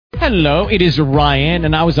Hello, it is Ryan,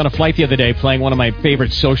 and I was on a flight the other day playing one of my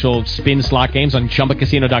favorite social spin slot games on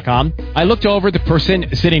ChumbaCasino.com. I looked over at the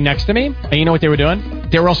person sitting next to me, and you know what they were doing?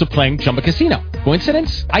 They were also playing Chumba Casino.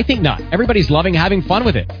 Coincidence? I think not. Everybody's loving having fun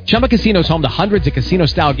with it. Chumba Casino is home to hundreds of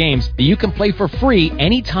casino-style games that you can play for free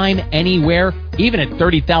anytime, anywhere, even at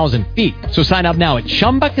 30,000 feet. So sign up now at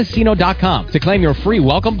ChumbaCasino.com to claim your free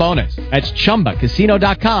welcome bonus. That's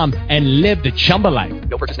ChumbaCasino.com and live the Chumba life.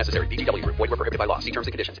 No purchase necessary. VGW. Void where prohibited by law. See terms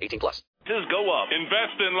and conditions. 18+. Prices go up.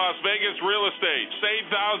 Invest in Las Vegas real estate. Save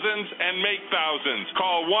thousands and make thousands.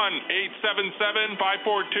 Call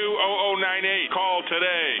 1-877-542-0098. Call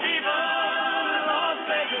today. Viva Las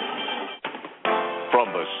Vegas. From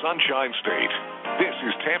the Sunshine State, this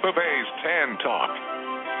is Tampa Bay's Tan Talk.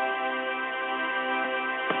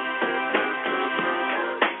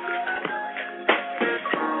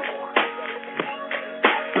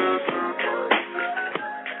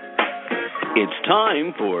 It's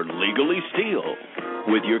time for Legally Steal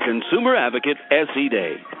with your consumer advocate, S.E.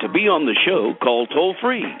 Day. To be on the show, call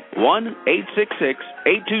toll-free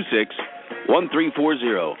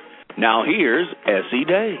 1-866-826-1340. Now here's S.E.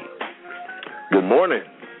 Day. Good morning.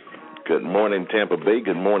 Good morning, Tampa Bay.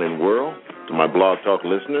 Good morning, world. To my Blog Talk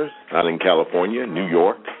listeners out in California, New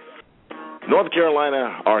York, North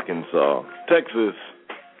Carolina, Arkansas, Texas,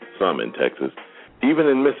 some in Texas, even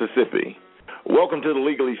in Mississippi. Welcome to the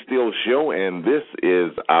Legally Steal Show, and this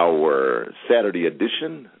is our Saturday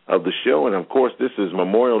edition of the show, and of course this is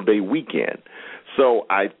Memorial Day weekend. So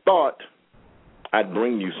I thought I'd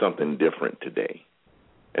bring you something different today.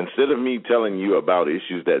 Instead of me telling you about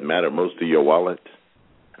issues that matter most to your wallet,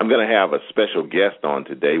 I'm going to have a special guest on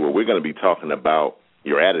today where we're going to be talking about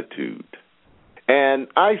your attitude. And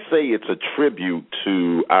I say it's a tribute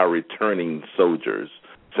to our returning soldiers.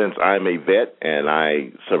 Since I'm a vet and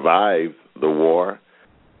I survived the war,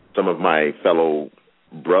 some of my fellow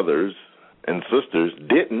brothers and sisters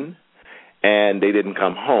didn't, and they didn't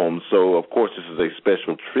come home. So, of course, this is a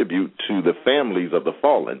special tribute to the families of the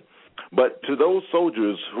fallen. But to those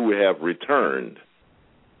soldiers who have returned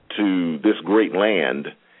to this great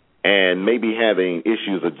land and maybe having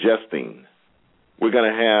issues adjusting, we're going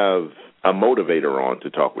to have a motivator on to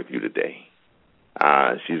talk with you today.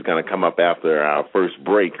 She's going to come up after our first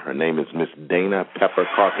break. Her name is Miss Dana Pepper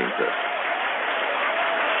Carpenter.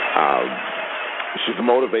 She's a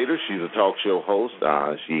motivator. She's a talk show host.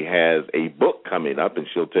 She has a book coming up, and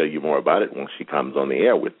she'll tell you more about it once she comes on the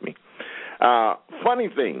air with me. Funny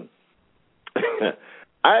thing,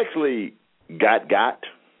 I actually got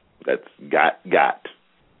at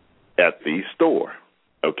the store,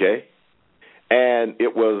 okay? And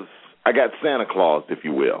I got Santa Claus, if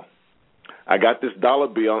you will. I got this dollar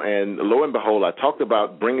bill, and lo and behold, I talked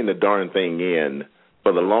about bringing the darn thing in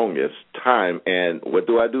for the longest time, and what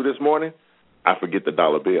do I do this morning? I forget the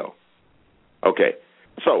dollar bill. Okay,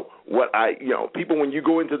 so people, when you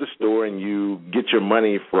go into the store and you get your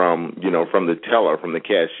money from the teller, from the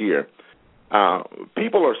cashier,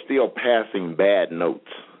 people are still passing bad notes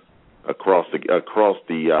across the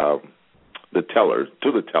tellers,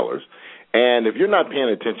 to the tellers, and if you're not paying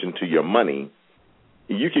attention to your money,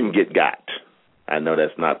 you can get got. I know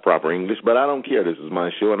that's not proper English, but I don't care. This is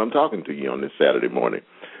my show, and I'm talking to you on this Saturday morning.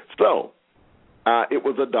 So it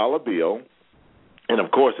was a dollar bill, and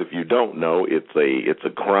of course, if you don't know, it's a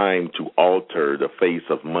crime to alter the face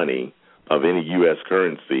of money of any U.S.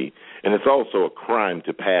 currency, and it's also a crime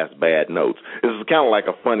to pass bad notes. This is kind of like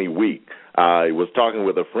a funny week. I was talking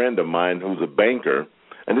with a friend of mine who's a banker,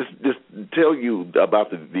 and this tell you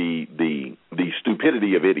about the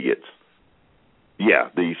stupidity of idiots. Yeah,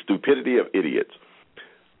 the stupidity of idiots.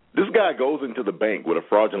 This guy goes into the bank with a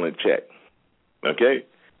fraudulent check, okay?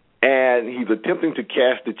 And he's attempting to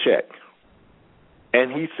cash the check.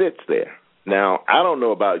 And he sits there. Now, I don't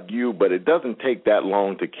know about you, but it doesn't take that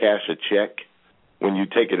long to cash a check when you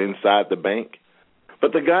take it inside the bank.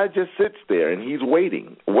 But the guy just sits there, and he's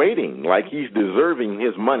waiting like he's deserving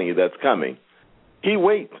his money that's coming. He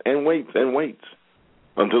waits and waits and waits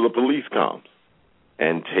until the police comes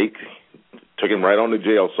and took him right on to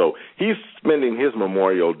jail. So he's spending his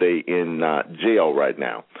Memorial Day in jail right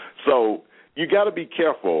now. So you got to be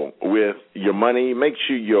careful with your money. Make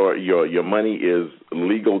sure your money is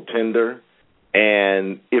legal tender.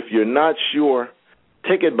 And if you're not sure,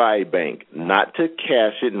 take it by a bank, not to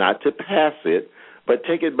cash it, not to pass it, but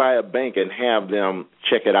take it by a bank and have them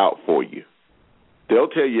check it out for you. They'll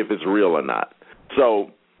tell you if it's real or not.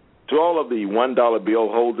 So to all of the $1 bill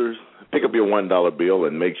holders, pick up your $1 bill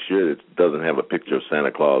and make sure it doesn't have a picture of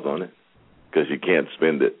Santa Claus on it, because you can't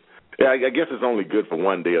spend it. Yeah, I guess it's only good for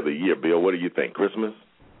one day of the year, Bill. What do you think, Christmas?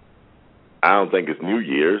 I don't think it's New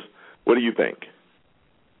Year's. What do you think?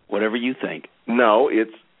 What Whatever you think. No,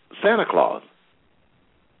 it's Santa Claus.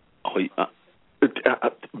 Oh,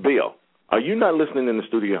 Bill, are you not listening in the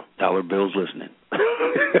studio? Dollar Bill's listening.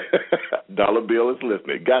 Dollar Bill is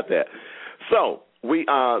listening. Got that. So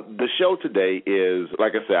the show today is,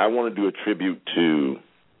 like I said, I want to do a tribute to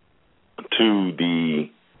the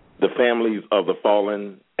families of the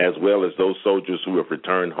fallen, as well as those soldiers who have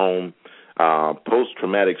returned home.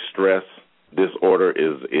 Post-traumatic stress disorder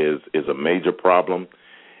is a major problem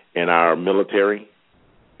in our military.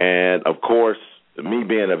 And, of course, me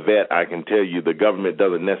being a vet, I can tell you the government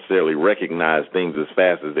doesn't necessarily recognize things as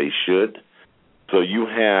fast as they should. So you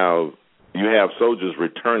have soldiers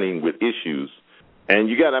returning with issues, and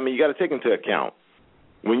you got to take into account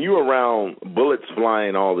when you're around bullets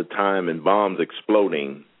flying all the time and bombs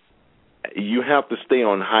exploding, you have to stay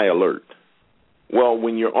on high alert. Well,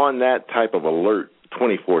 when you're on that type of alert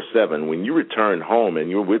 24/7, when you return home and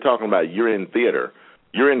we're talking about you're in theater,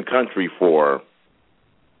 you're in country for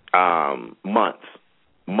months.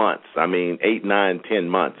 I mean, 8, 9, 10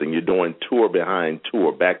 months, and you're doing tour behind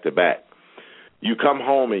tour, back to back. You come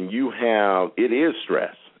home and it is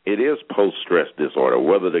stress. It is post-stress disorder.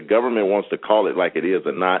 Whether the government wants to call it like it is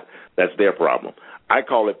or not, that's their problem. I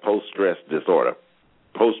call it post-stress disorder,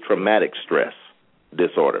 post-traumatic stress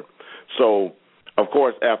disorder. So, of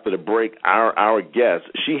course, after the break, our guest,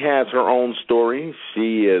 she has her own story.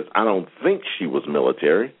 I don't think she was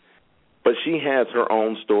military, but she has her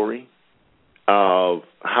own story of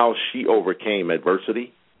how she overcame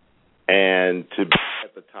adversity and to be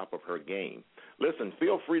at the top of her game. Listen,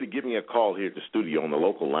 feel free to give me a call here at the studio on the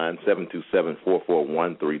local line,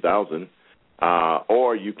 727-441-3000,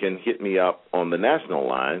 or you can hit me up on the national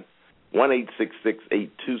line,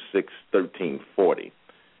 1-866-826-1340.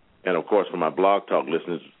 And, of course, for my Blog Talk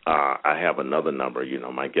listeners, I have another number. You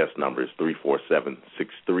know, my guest number is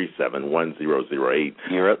 347-637-1008.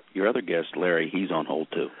 Your other guest, Larry, he's on hold,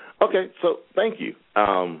 too. Okay, so thank you.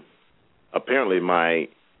 Apparently my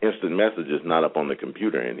instant message is not up on the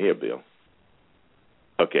computer in here, Bill.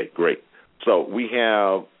 Okay, great. So we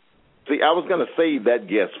have, I was going to save that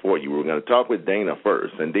guest for you. We were going to talk with Dana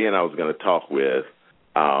first, and then I was going to talk with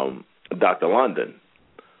Dr. London,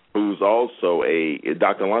 who's also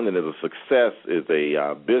Dr. London is a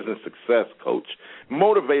business success coach,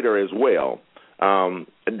 motivator as well.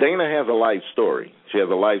 Dana has a life story. She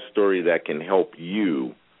has a life story that can help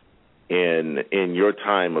you in your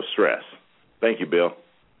time of stress. Thank you, Bill.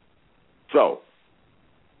 So,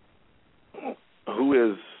 who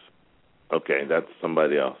is? Okay, that's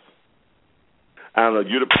somebody else. I don't know.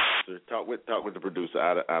 You're the producer. Talk with the producer.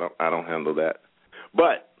 I don't handle that.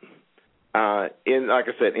 But like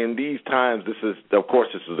I said, in these times, this is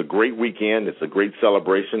a great weekend. It's a great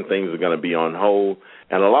celebration. Things are going to be on hold,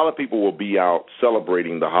 and a lot of people will be out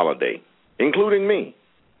celebrating the holiday, including me.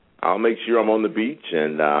 I'll make sure I'm on the beach,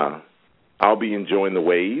 and I'll be enjoying the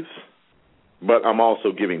waves. But I'm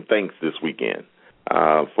also giving thanks this weekend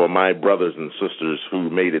for my brothers and sisters who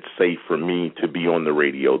made it safe for me to be on the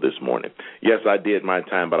radio this morning. Yes, I did my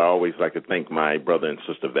time, but I always like to thank my brother and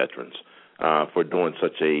sister veterans for doing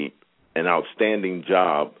such an outstanding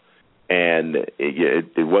job. And it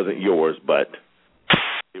wasn't yours, but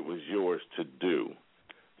it was yours to do.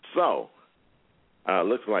 So,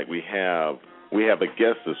 looks like we have a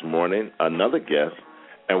guest this morning, another guest,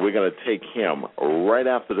 and we're going to take him right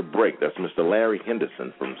after the break. That's Mr. Larry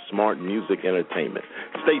Henderson from Smart Music Entertainment.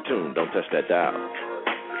 Stay tuned. Don't touch that dial.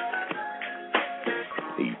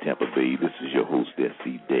 Hey, Tampa Bay, this is your host,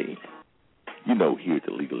 S.C. Day. You know, here at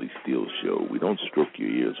the Legally Steel Show, we don't stroke your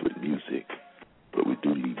ears with music, but we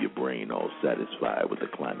do leave your brain all satisfied with the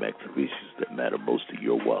climax of issues that matter most to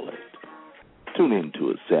your wallet. Tune in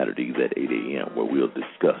to us Saturdays at 8 a.m. where we'll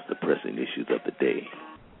discuss the pressing issues of the day.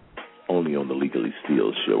 Only on the Legally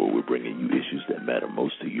Steel Show where we're bringing you issues that matter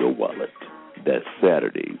most to your wallet. That's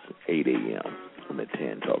Saturdays, 8 a.m. on the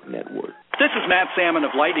Tan Talk Network. This is Matt Salmon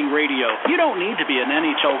of Lightning Radio. You don't need to be an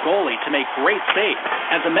NHL goalie to make great saves.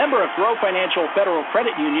 As a member of Grow Financial Federal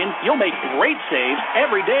Credit Union, you'll make great saves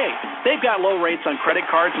every day. They've got low rates on credit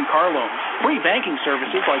cards and car loans, free banking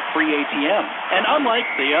services like free ATM, and unlike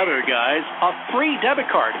the other guys, a free debit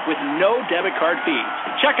card with no debit card fees.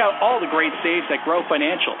 Check out all the great saves at Grow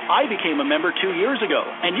Financial. I became a member 2 years ago,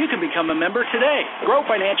 and you can become a member today. Grow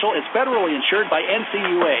Financial is federally insured by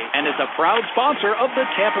NCUA and is a proud sponsor of the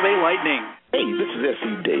Tampa Bay Lightning. Hey, this is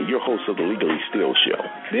S.E. Day, your host of the Legally Steel Show.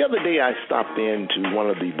 The other day I stopped into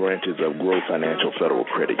one of the branches of Grow Financial Federal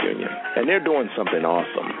Credit Union, and they're doing something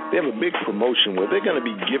awesome. They have a big promotion where they're going to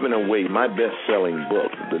be giving away my best-selling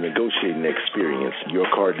book, The Negotiating Experience, Your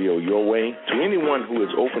Car Deal Your Way, to anyone who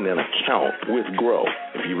has opened an account with Grow.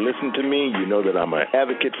 If you listen to me, you know that I'm an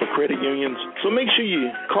advocate for credit unions. So make sure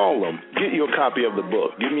you call them, get you a copy of the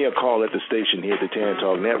book. Give me a call at the station here at the Tan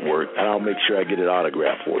Talk Network, and I'll make sure I get it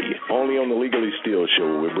autographed for you. Only on the Legally Steel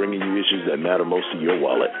Show, we're bringing you issues that matter most to your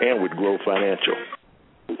wallet, and with Grow Financial.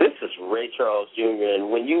 This is Ray Charles Jr.,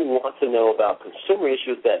 and when you want to know about consumer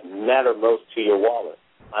issues that matter most to your wallet,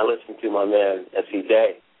 I listen to my man, S.E.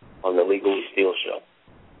 Day, on the Legally Steel Show.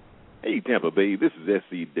 Hey, Tampa Bay, this is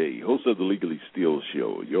S.E. Day, host of the Legally Steel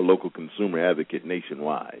Show, your local consumer advocate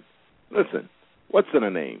nationwide. Listen, what's in a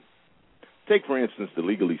name? Take, for instance, the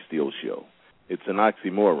Legally Steel Show. It's an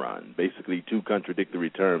oxymoron, basically two contradictory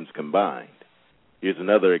terms combined. Here's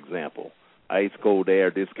another example, Ice Cold Air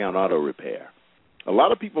Discount Auto Repair. A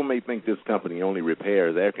lot of people may think this company only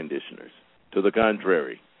repairs air conditioners. To the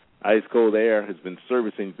contrary, Ice Cold Air has been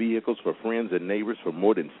servicing vehicles for friends and neighbors for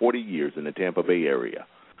more than 40 years in the Tampa Bay area.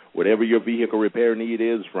 Whatever your vehicle repair need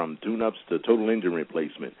is, from tune-ups to total engine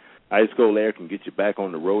replacement, Ice Cold Air can get you back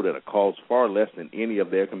on the road at a cost far less than any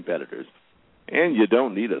of their competitors. And you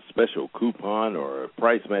don't need a special coupon or a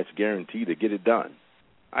price match guarantee to get it done.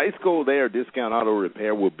 Ice Cold Air Discount Auto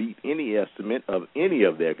Repair will beat any estimate of any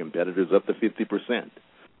of their competitors up to 50%.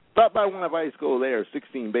 Stop by one of Ice Cold Air's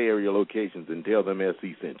 16 Bay Area locations and tell them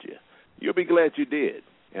SC sent you. You'll be glad you did,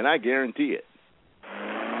 and I guarantee it.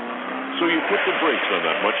 So you put the brakes on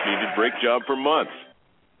that much-needed brake job for months.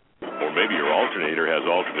 Or maybe your alternator has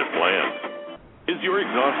alternate plans. Is your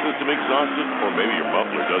exhaust system exhausted, or maybe your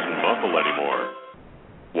muffler doesn't muffle anymore?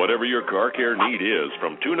 Whatever your car care need is,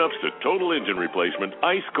 from tune-ups to total engine replacement,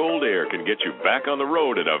 Ice Cold Air can get you back on the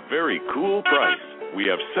road at a very cool price. We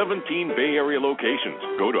have 17 Bay Area locations.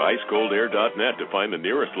 Go to icecoldair.net to find the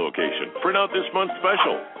nearest location. Print out this month's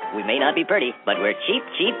special. We may not be pretty, but we're cheap,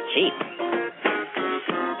 cheap, cheap.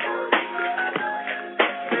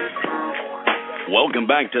 Welcome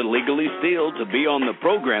back to Legally Steel. To be on the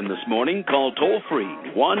program this morning, call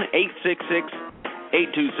toll-free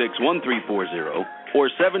 1-866-826-1340 or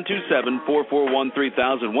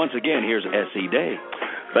 727-441-3000. Once again, here's S.E. Day.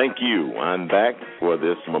 Thank you. I'm back for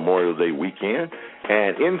this Memorial Day weekend.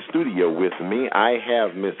 And in studio with me, I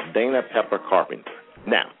have Miss Dana Pepper Carpenter.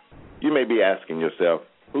 Now, you may be asking yourself,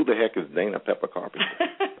 who the heck is Dana Pepper Carpenter?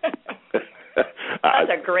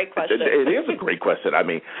 That's a great question. It is a great question. I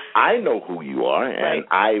mean, I know who you are, and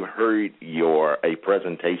I've heard a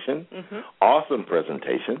presentation, awesome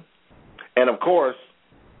presentation. And, of course,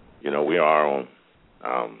 you know, we are on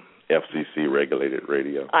FCC-regulated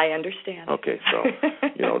radio. I understand. Okay, so,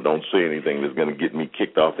 you know, don't say anything that's going to get me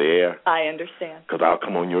kicked off the air. I understand. Because I'll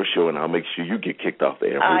come on your show and I'll make sure you get kicked off the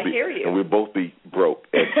air. I hear you. And we'll both be broke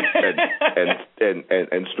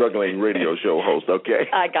and struggling radio show hosts, okay?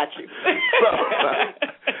 I got you. So,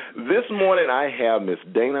 this morning I have Miss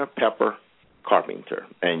Dana Pepper Carpenter,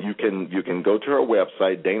 and you can go to her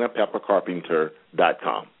website,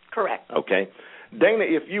 danapeppercarpenter.com. Correct. Okay? Dana,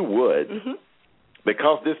 if you would,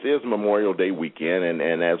 because this is Memorial Day weekend,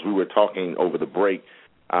 and as we were talking over the break,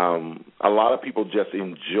 a lot of people just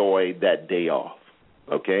enjoy that day off,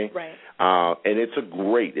 okay? Right. And it's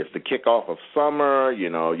the kickoff of summer. You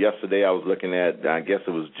know, yesterday I was looking at, I guess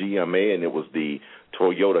it was GMA, and it was the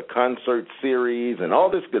Toyota Concert Series and all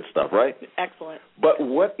this good stuff, right? Excellent. But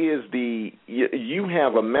what is you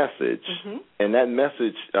have a message, and that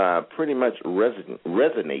message pretty much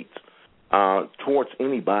resonates towards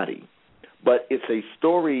anybody. But it's a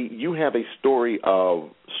story, you have a story of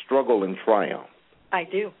struggle and triumph. I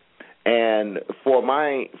do. And for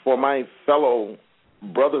my fellow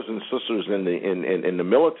brothers and sisters in the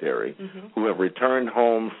military who have returning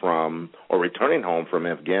home from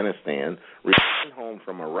Afghanistan, returning home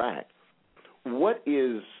from Iraq, what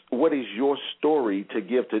is your story to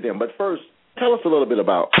give to them? But first, tell us a little bit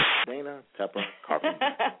about Dana Pepper Carpenter.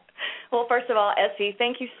 Well, first of all, S.E.,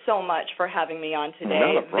 thank you so much for having me on today.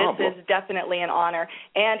 Not a problem. This is definitely an honor,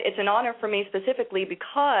 and it's an honor for me specifically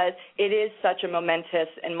because it is such a momentous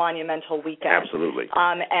and monumental weekend. Absolutely.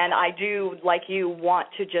 And I do, like you,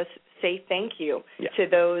 want to just say thank you to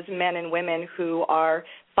those men and women who are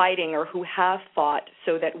fighting or who have fought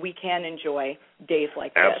so that we can enjoy days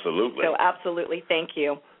like this. Absolutely. So absolutely, thank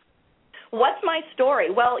you. What's my story?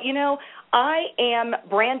 Well, you know, I am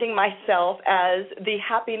branding myself as the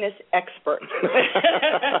happiness expert.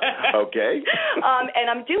 Okay. And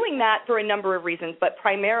I'm doing that for a number of reasons, but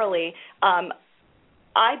primarily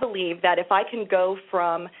I believe that if I can go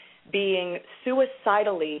from being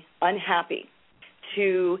suicidally unhappy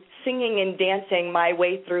to singing and dancing my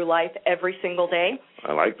way through life every single day.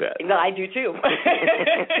 I like that. I do too.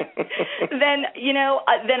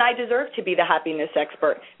 Then I deserve to be the happiness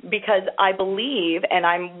expert because I believe, and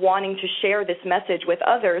I'm wanting to share this message with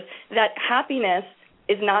others, that happiness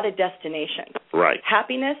is not a destination. Right.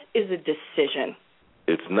 Happiness is a decision.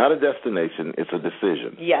 It's not a destination. It's a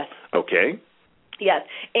decision. Yes. Okay. Yes,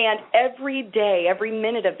 and every day, every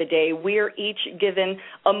minute of the day, we're each given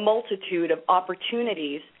a multitude of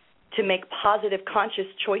opportunities to make positive, conscious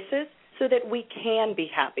choices so that we can be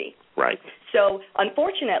happy. Right. So,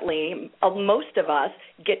 unfortunately, most of us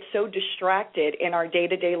get so distracted in our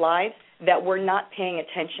day-to-day lives that we're not paying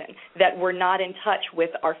attention, that we're not in touch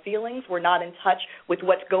with our feelings, we're not in touch with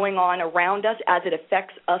what's going on around us as it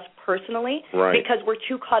affects us personally, right. because we're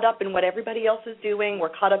too caught up in what everybody else is doing,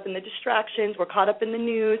 we're caught up in the distractions, we're caught up in the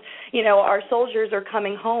news. You know, our soldiers are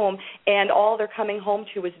coming home, and all they're coming home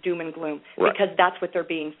to is doom and gloom, right. because that's what they're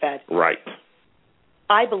being fed. Right.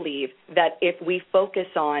 I believe that if we focus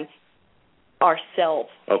on ourselves,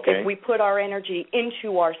 okay. if we put our energy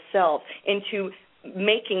into ourselves, into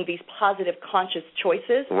making these positive, conscious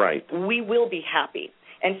choices, right. we will be happy.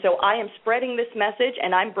 And so I am spreading this message,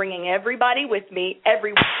 and I'm bringing everybody with me.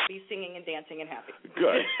 Everyone will be singing and dancing and happy.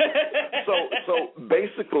 Good. So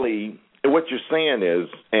basically, what you're saying is,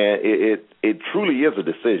 it truly is a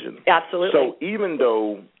decision. Absolutely. So even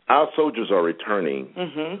though our soldiers are returning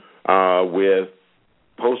with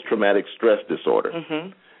post-traumatic stress disorder,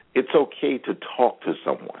 it's okay to talk to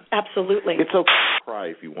someone. Absolutely. It's okay to cry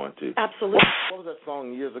if you want to. Absolutely. What was that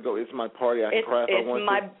song years ago? It's my party, I can cry if I want to. It's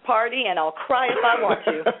my party, and I'll cry if I want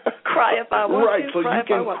to. Cry if I want right, to. So you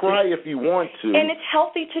can cry if you want to. And it's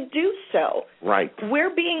healthy to do so. Right.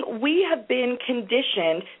 We have been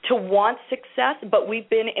conditioned to want success, but we've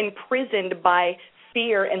been imprisoned by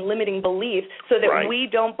fear and limiting beliefs so that we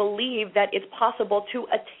don't believe that it's possible to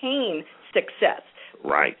attain success.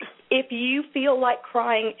 Right. If you feel like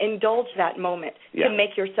crying, indulge that moment to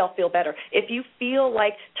make yourself feel better. If you feel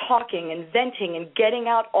like talking and venting and getting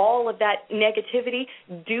out all of that negativity,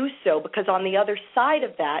 do so, because on the other side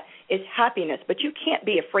of that is happiness. But you can't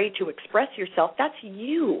be afraid to express yourself. That's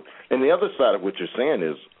you. And the other side of what you're saying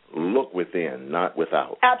is look within, not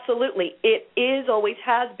without. Absolutely. It is, always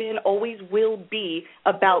has been, always will be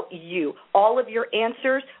about you. All of your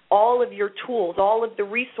answers, all of your tools, all of the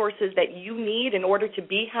resources that you need in order to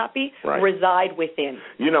be happy reside within.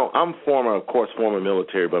 You know, I'm former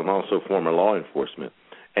military, but I'm also former law enforcement.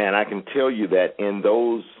 And I can tell you that in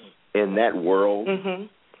that world,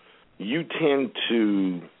 you tend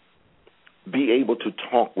to be able to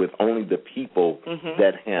talk with only the people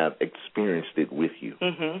that have experienced it with you.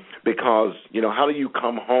 Because, you know, how do you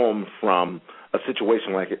come home from a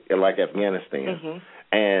situation like Afghanistan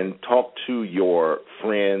and talk to your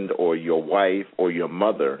friend or your wife or your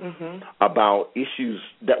mother about issues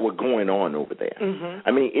that were going on over there? I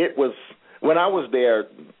mean, it was, when I was there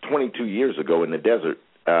 22 years ago in the desert,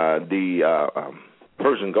 the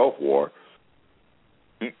Persian Gulf War,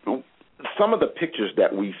 some of the pictures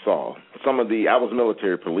that we saw, I was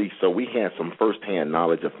military police, so we had some firsthand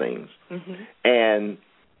knowledge of things. And,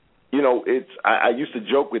 you know, I used to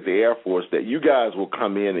joke with the Air Force that you guys will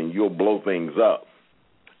come in and you'll blow things up.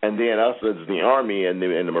 And then us as the Army and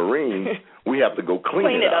the Marines, we have to go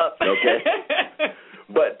clean it up. Okay?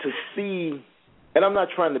 But to see, and I'm not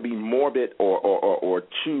trying to be morbid or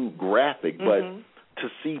too graphic, but to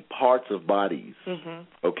see parts of bodies,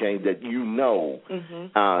 okay, that you know,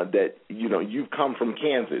 that, you know, you've come from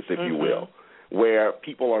Kansas, if you will, where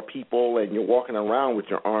people are people and you're walking around with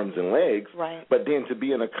your arms and legs, but then to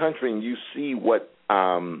be in a country and you see what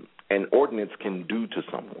an ordinance can do to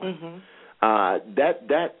someone,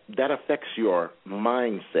 that affects your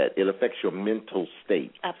mindset. It affects your mental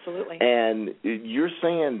state. Absolutely. And you're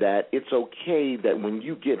saying that it's okay that when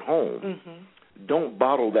you get home, don't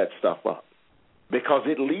bottle that stuff up, because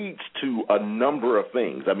it leads to a number of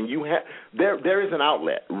things. I mean, there is an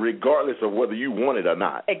outlet, regardless of whether you want it or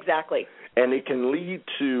not. Exactly. And it can lead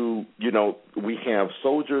to, you know, we have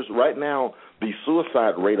soldiers right now. The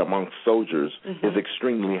suicide rate amongst soldiers is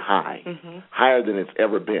extremely high, higher than it's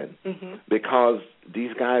ever been, because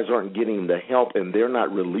these guys aren't getting the help and they're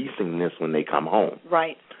not releasing this when they come home.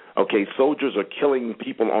 Right. Okay, soldiers are killing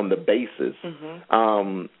people on the bases,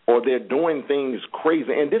 or they're doing things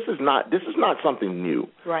crazy. And this is not something new.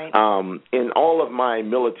 Right. In all of my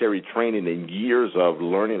military training and years of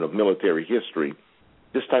learning of military history,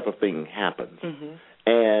 this type of thing happens.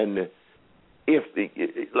 And if,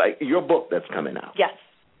 like your book that's coming out. Yes.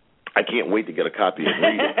 I can't wait to get a copy and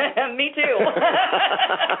read it. Me too.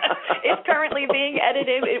 It's currently being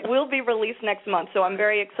edited. It will be released next month, so I'm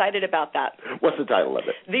very excited about that. What's the title of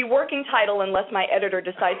it? The working title, unless my editor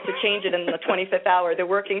decides to change it in the 25th hour, the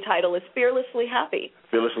working title is Fearlessly Happy.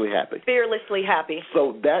 Fearlessly Happy. Fearlessly Happy.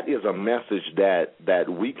 So that is a message that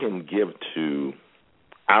we can give to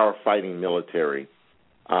our fighting military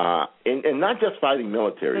and not just fighting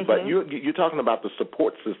military, but you're talking about the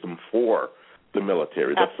support system for the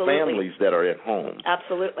military, the families that are at home.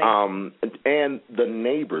 Absolutely. And the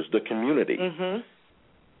neighbors, the community.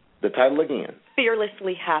 The title again.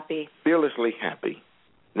 Fearlessly Happy. Fearlessly Happy.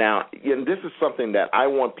 Now, this is something that I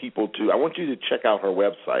want people to, I want you to check out her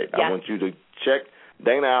website. Yes. I want you to check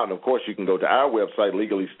Dana out, and of course you can go to our website,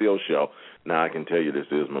 Legally Still Show. Now, I can tell you this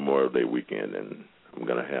is Memorial Day weekend, and I'm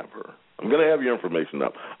going to have her. I'm going to have your information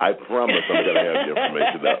up. I promise I'm going to have your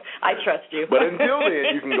information up. I trust you. But until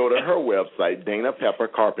then, you can go to her website,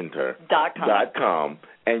 DanaPepperCarpenter.com,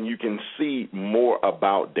 and you can see more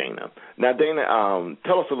about Dana. Now, Dana,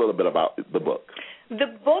 tell us a little bit about the book. The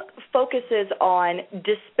book focuses on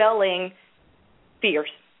dispelling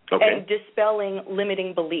fears and dispelling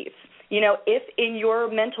limiting beliefs. You know, if in your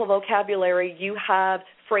mental vocabulary you have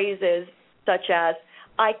phrases such as,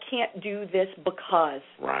 I can't do this because.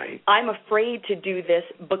 Right. I'm afraid to do this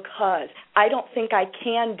because. I don't think I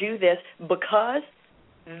can do this because.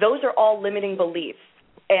 Those are all limiting beliefs,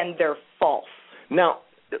 and they're false. Now,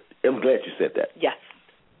 I'm glad you said that. Yes.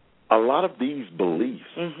 A lot of these beliefs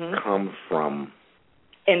come from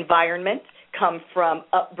environment, come from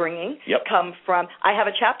upbringing, come from, I have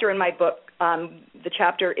a chapter in my book. The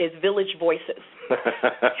chapter is Village Voices.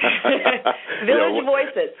 Village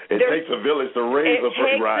Voices. It takes a village to raise a person.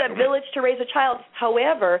 It takes a village to raise a child.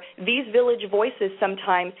 However, these village voices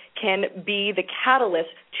sometimes can be the catalyst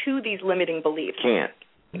to these limiting beliefs. Can't.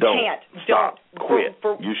 Stop. Quit.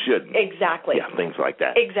 You shouldn't. Exactly. Yeah, things like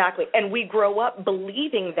that. Exactly. And we grow up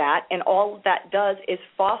believing that, and all that does is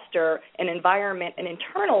foster an environment, an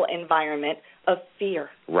internal environment of fear.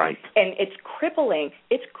 Right. And it's crippling.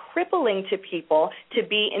 It's crippling to people to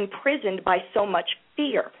be imprisoned by so much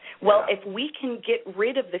fear. Well, if we can get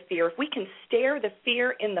rid of the fear, if we can stare the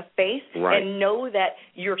fear in the face and know that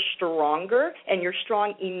you're stronger and you're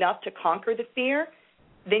strong enough to conquer the fear,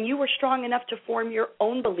 then you were strong enough to form your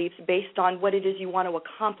own beliefs based on what it is you want to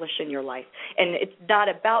accomplish in your life. And it's not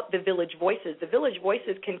about the village voices. The village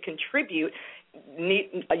voices can contribute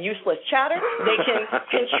a useless chatter. They can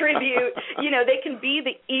contribute, they can be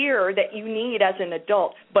the ear that you need as an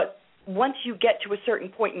adult. But once you get to a certain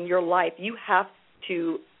point in your life, you have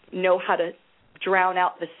to know how to drown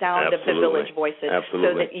out the sound of the village voices so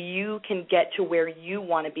that you can get to where you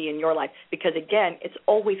want to be in your life. Because, again, it's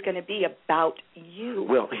always going to be about you.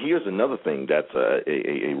 Well, here's another thing that's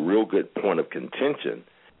a real good point of contention,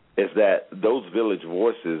 is that those village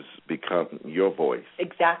voices become your voice.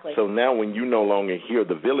 Exactly. So now when you no longer hear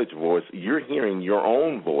the village voice, you're hearing your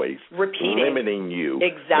own voice limiting you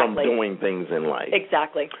from doing things in life.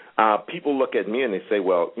 Exactly. People look at me and they say,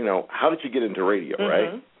 well, how did you get into radio,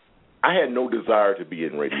 right? I had no desire to be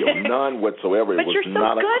in radio, none whatsoever. But it was you're so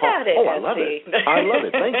not good a call. at it, I love it. I love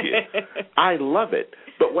it. Thank you. I love it.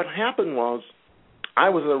 But what happened was I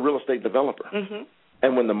was a real estate developer.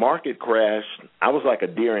 And when the market crashed, I was like a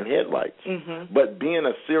deer in headlights. But being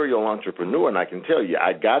a serial entrepreneur, and I can tell you,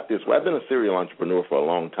 I got this. Well, I've been a serial entrepreneur for a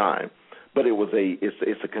long time, but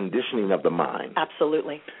it's a conditioning of the mind.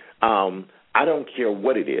 Absolutely. I don't care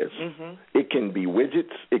what it is. It can be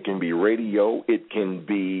widgets. It can be radio. It can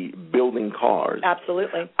be building cars.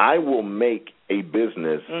 Absolutely. I will make a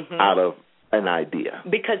business out of an idea.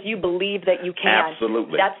 Because you believe that you can.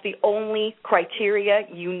 Absolutely. That's the only criteria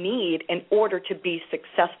you need in order to be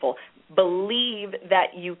successful. Believe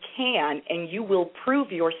that you can, and you will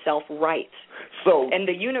prove yourself right. And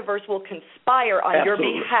the universe will conspire on your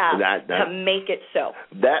behalf to make it so.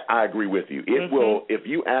 That I agree with you. It will, if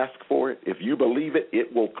you ask for it, if you believe it,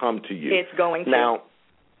 it will come to you. It's going to. Now,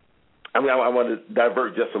 I want to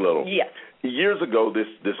divert just a little. Yes. Years ago,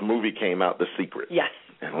 this movie came out, The Secret. Yes.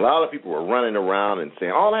 And a lot of people were running around and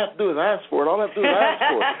saying, all I have to do is ask for it, all I have to do is ask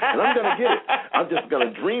for it, and I'm going to get it. I'm just going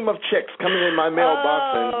to dream of checks coming in my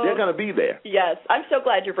mailbox, and they're going to be there. Yes. I'm so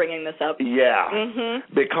glad you're bringing this up. Yeah.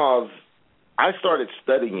 Because I started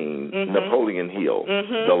studying Napoleon Hill,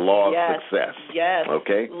 The Law of Success. Yes.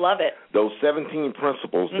 Okay? Love it. Those 17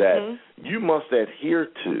 principles that you must adhere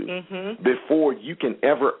to before you can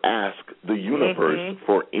ever ask the universe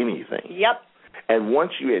for anything. Yep. And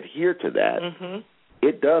once you adhere to that,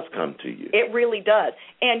 it does come to you. It really does.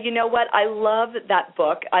 And you know what? I love that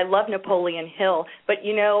book. I love Napoleon Hill. But,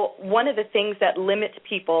 one of the things that limits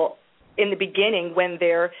people in the beginning when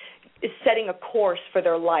they're setting a course for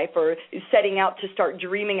their life or setting out to start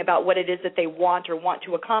dreaming about what it is that they want or want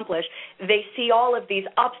to accomplish, they see all of these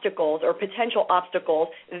obstacles or potential obstacles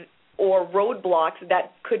or roadblocks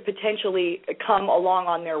that could potentially come along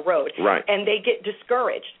on their road. Right. And they get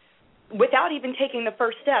discouraged. Without even taking the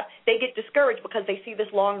first step, they get discouraged because they see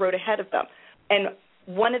this long road ahead of them. And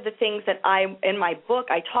one of the things that in my book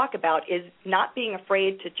I talk about is not being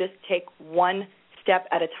afraid to just take one step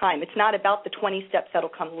at a time. It's not about the 20 steps that'll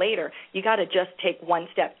come later. You got to just take one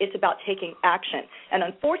step. It's about taking action. And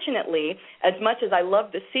unfortunately, as much as I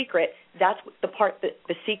love The Secret, that's the part that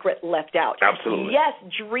The Secret left out. Absolutely. Yes,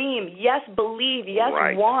 dream. Yes, believe. Yes,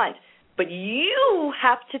 want. But you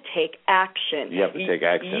have to take action. You have to take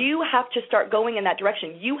action. You have to start going in that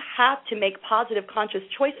direction. You have to make positive, conscious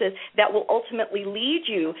choices that will ultimately lead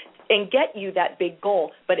you and get you that big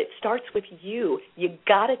goal. But it starts with you. You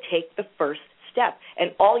got to take the first step,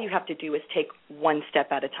 and all you have to do is take one step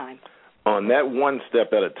at a time. On that one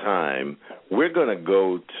step at a time, we're going to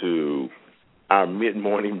go to our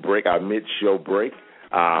mid-morning break, our mid-show break,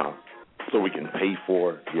 so we can pay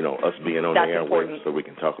for, us being on the airwaves so we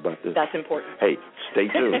can talk about this. That's important. Hey, stay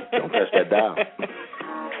tuned. Don't touch that dial.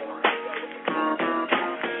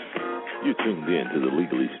 You're tuned in to the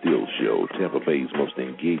Legally Steel Show, Tampa Bay's most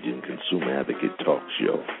engaging consumer advocate talk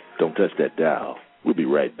show. Don't touch that dial. We'll be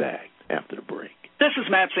right back after the break. This is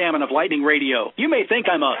Matt Salmon of Lightning Radio. You may think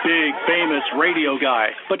I'm a big, famous radio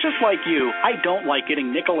guy, but just like you, I don't like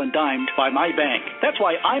getting nickel and dimed by my bank. That's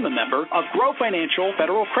why I'm a member of Grow Financial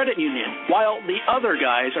Federal Credit Union. While the other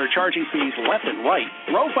guys are charging fees left and right,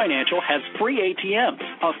 Grow Financial has free ATMs,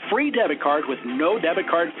 a free debit card with no debit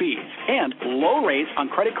card fees, and low rates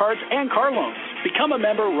on credit cards and car loans. Become a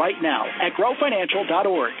member right now at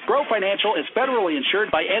growfinancial.org. Grow Financial is federally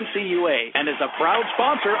insured by NCUA and is a proud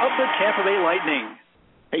sponsor of the Tampa Bay Lightning.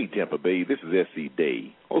 Hey, Tampa Bay, this is S.C.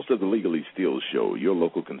 Day, host of the Legally Steel Show, your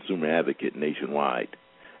local consumer advocate nationwide.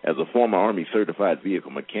 As a former Army-certified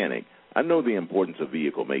vehicle mechanic, I know the importance of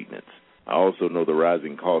vehicle maintenance. I also know the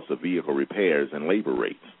rising costs of vehicle repairs and labor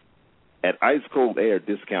rates. At Ice Cold Air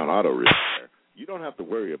Discount Auto Repair, you don't have to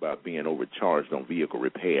worry about being overcharged on vehicle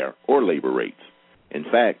repair or labor rates. In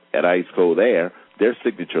fact, at Ice Cold Air, their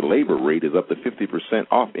signature labor rate is up to 50%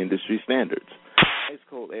 off industry standards. Ice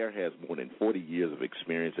Cold Air has more than 40 years of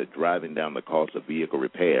experience at driving down the cost of vehicle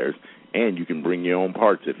repairs, and you can bring your own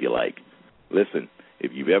parts if you like. Listen,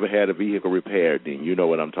 if you've ever had a vehicle repaired, then you know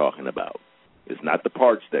what I'm talking about. It's not the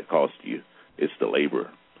parts that cost you, it's the labor.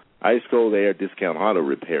 Ice Cold Air Discount Auto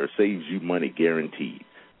Repair saves you money guaranteed.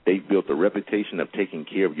 They've built a reputation of taking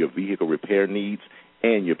care of your vehicle repair needs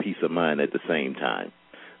and your peace of mind at the same time.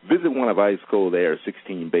 Visit one of Ice Cold Air's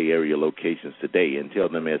 16 Bay Area locations today and tell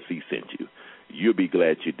them SC sent you. You'll be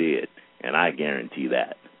glad you did, and I guarantee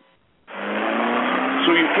that. So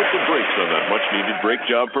you put the brakes on that much-needed brake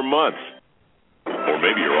job for months. Or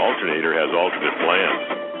maybe your alternator has alternate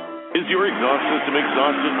plans. Is your exhaust system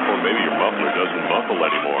exhausted, or maybe your muffler doesn't muffle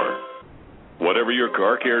anymore? Whatever your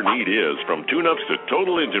car care need is, from tune-ups to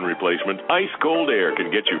total engine replacement, Ice Cold Air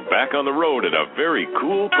can get you back on the road at a very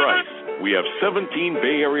cool price. We have 17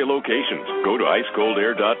 Bay Area locations. Go to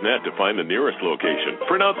icecoldair.net to find the nearest location.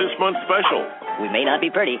 Print out this month's special. We may not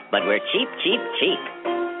be pretty, but we're cheap, cheap, cheap.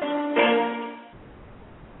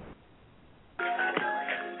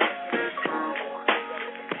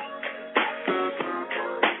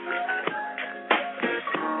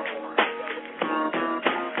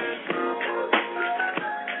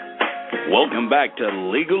 Welcome back to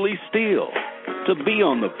Legally Steel. To be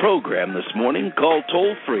on the program this morning, call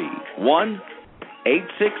toll-free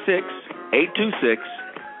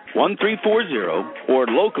 1-866-826-1340 or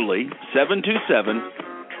locally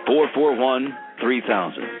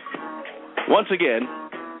 727-441-3000. Once again,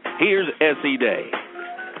 here's S.E. Day.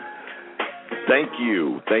 Thank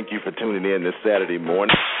you. Thank you for tuning in this Saturday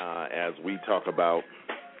morning as we talk about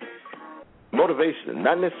motivation,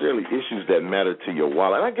 not necessarily issues that matter to your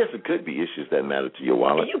wallet. I guess it could be issues that matter to your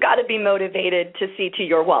wallet. You got to be motivated to see to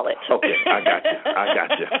your wallet. Okay, I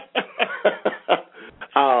got you.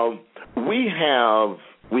 We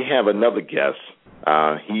have another guest.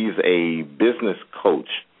 He's a business coach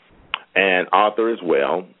and author as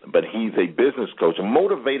well, but he's a business coach, a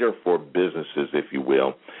motivator for businesses, if you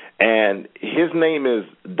will. And his name is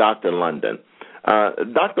Dr. London.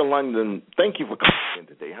 Dr. London, thank you for coming in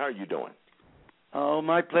today. How are you doing? Oh,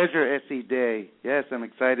 my pleasure, S.E. Day. Yes, I'm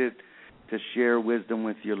excited to share wisdom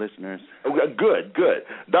with your listeners. Good.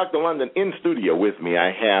 Dr. London, in studio with me,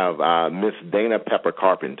 I have Miss Dana Pepper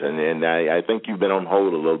Carpenter, and I think you've been on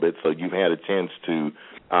hold a little bit, so you've had a chance to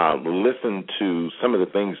listen to some of the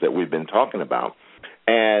things that we've been talking about.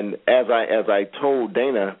 And as I told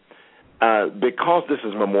Dana, because this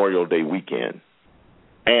is Memorial Day weekend,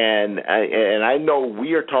 and I know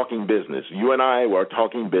we are talking business. You and I are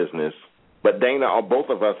talking business. But Dana, both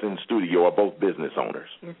of us in studio are both business owners.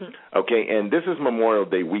 Mm-hmm. Okay, and this is Memorial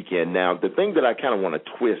Day weekend. Now, the thing that I kind of want to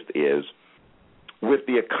twist is, with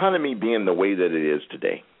the economy being the way that it is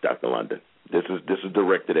today, Dr. London, This is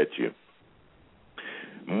directed at you.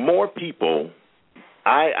 More people,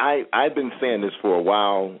 I've been saying this for a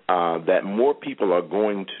while, that more people are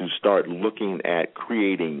going to start looking at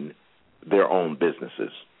creating their own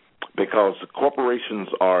businesses because corporations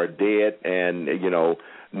are dead and,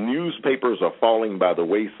 newspapers are falling by the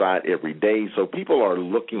wayside every day. So people are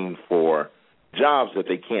looking for jobs that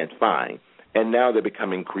they can't find, and now they're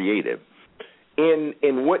becoming creative.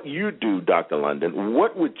 In what you do, Dr. London,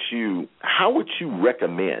 how would you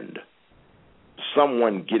recommend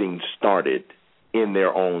someone getting started in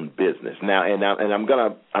their own business? Now, and I'm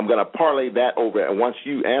gonna parlay that over. And once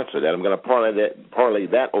you answer that, I'm gonna parlay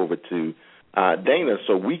that over to Dana,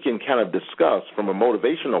 so we can kind of discuss from a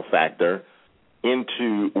motivational factor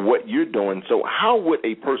into what you're doing. So, how would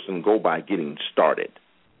a person go by getting started?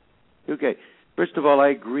 Okay. First of all, I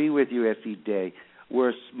agree with you, S.E. Day. We're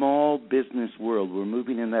a small business world. We're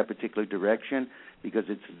moving in that particular direction because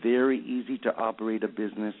it's very easy to operate a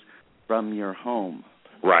business from your home.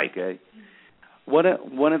 Right. Okay.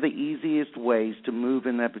 One of the easiest ways to move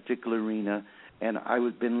in that particular arena, and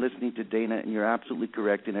I've been listening to Dana, and you're absolutely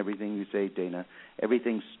correct in everything you say, Dana.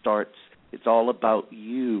 Everything starts. It's all about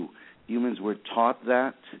you. Humans were taught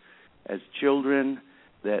that as children,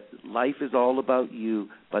 that life is all about you,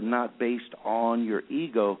 but not based on your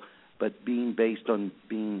ego, but being based on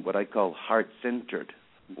being what I call heart-centered.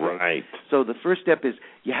 Okay? Right. So the first step is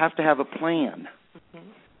you have to have a plan. Okay.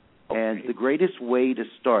 And the greatest way to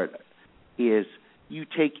start is you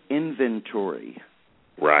take inventory.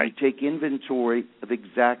 Right. You take inventory of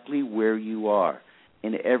exactly where you are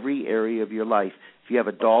in every area of your life. If you have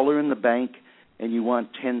 $1 in the bank and you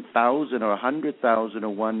want 10,000 or 100,000 or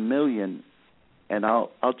 1 million, and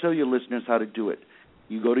I'll tell your listeners how to do it.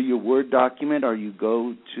 You go to your Word document or you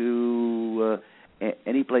go to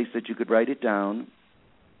any place that you could write it down,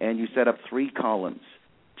 and you set up 3 columns.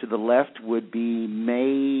 To the left would be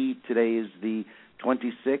May. Today is the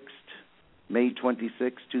 26th, May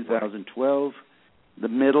 26, 2012. The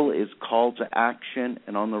middle is call to action,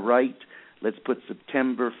 and on the right, let's put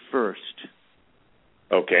September 1st.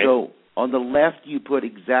 Okay. So on the left, you put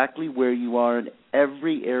exactly where you are in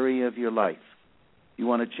every area of your life. You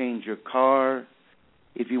want to change your car,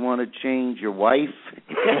 if you want to change your wife,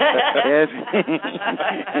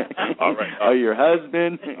 all right. or your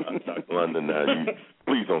husband. Dr. London,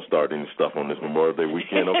 please don't start any stuff on this Memorial Day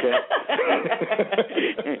weekend, okay?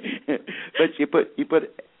 But you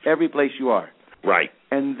put every place you are. Right.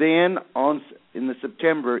 And then in the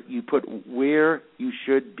September, you put where you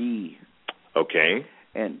should be. Okay.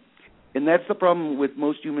 And that's the problem with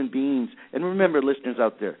most human beings. And remember, listeners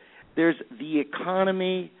out there, there's the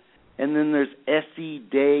economy, and then there's S.E.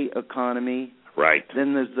 Day economy. Right.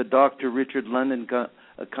 Then there's the Dr. Richard London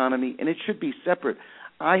economy, and it should be separate.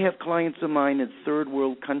 I have clients of mine in third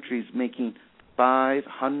world countries making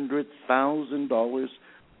 $500,000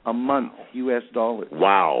 a month, U.S. dollars.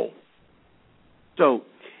 Wow. So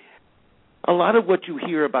a lot of what you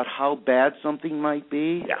hear about how bad something might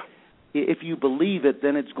be, if you believe it,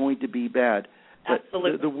 then it's going to be bad. But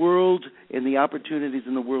absolutely. The world and the opportunities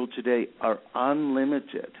in the world today are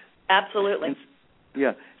unlimited. Absolutely. And,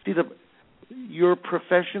 see, your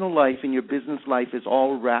professional life and your business life is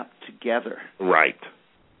all wrapped together. Right.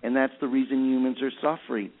 And that's the reason humans are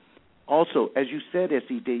suffering. Also, as you said,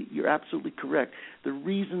 S.E.D., you're absolutely correct. The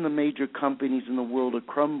reason the major companies in the world are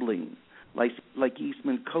crumbling, like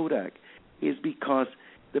Eastman Kodak, is because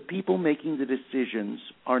the people making the decisions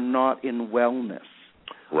are not in wellness.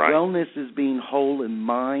 Right. Wellness is being whole in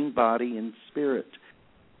mind, body, and spirit,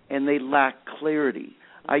 and they lack clarity.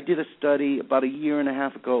 I did a study about 1.5 years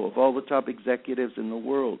ago of all the top executives in the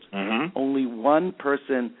world. Mm-hmm. Only one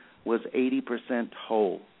person was 80%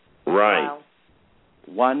 whole. Right. Wow.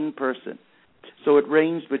 One person. So it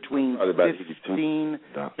ranged between 15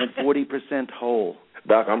 and 40% whole.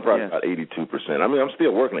 Doc, I'm probably about 82%. I mean, I'm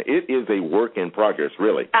still working. It is a work in progress,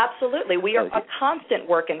 really. Absolutely. We are a constant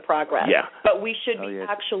work in progress. Yeah. But we should be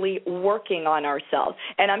actually working on ourselves.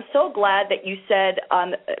 And I'm so glad that you said,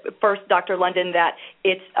 first, Dr. London, that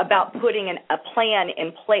it's about putting a plan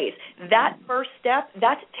in place. That first step,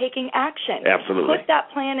 that's taking action. Absolutely. Put that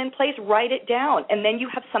plan in place, write it down, and then you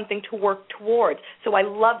have something to work towards. So I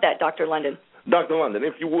love that, Dr. London. Dr. London,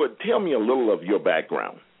 if you would, tell me a little of your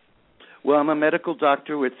background. Well, I'm a medical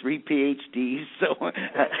doctor with 3 PhDs, so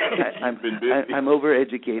I'm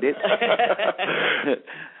overeducated.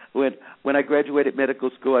 When I graduated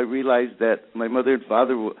medical school, I realized that my mother and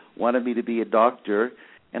father wanted me to be a doctor,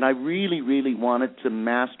 and I really, really wanted to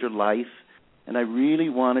master life, and I really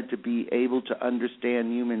wanted to be able to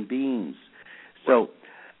understand human beings. So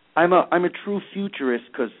I'm a true futurist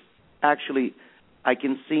because actually I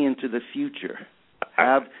can see into the future.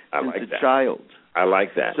 Have I since like a that. child. I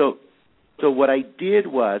like that. So what I did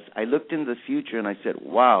was I looked into the future and I said,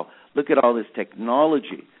 wow, look at all this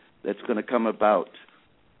technology that's going to come about.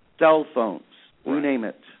 Cell phones, you name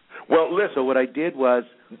it. Well, listen. So what I did was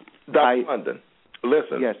Dr. London,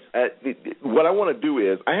 listen. Yes. What I want to do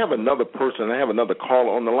is I have another person, I have another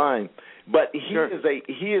caller on the line, but he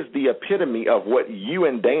is the epitome of what you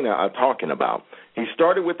and Dana are talking about. He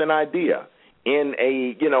started with an idea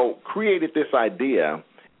created this idea,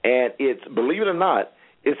 and it's, believe it or not,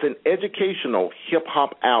 it's an educational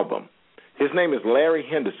hip-hop album. His name is Larry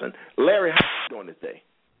Henderson. Larry, how are you doing today?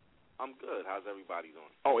 I'm good. How's everybody doing?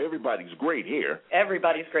 Oh, everybody's great here.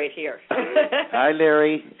 Everybody's great here. Hi,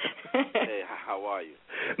 Larry. Hey, how are you?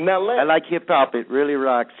 Now, Larry, I like hip-hop. It really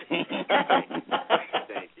rocks. Thank you.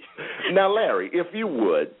 Now, Larry, if you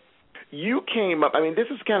would, you came up, this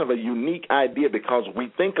is kind of a unique idea because we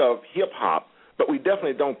think of hip-hop, but we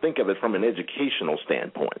definitely don't think of it from an educational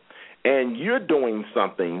standpoint. And you're doing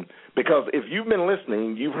something because if you've been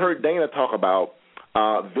listening, you've heard Dana talk about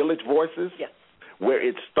Village Voices, yes, where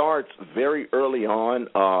it starts very early on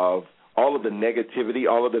of all of the negativity,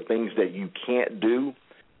 all of the things that you can't do.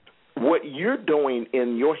 What you're doing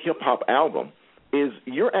in your hip-hop album is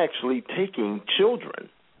you're actually taking children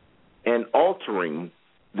and altering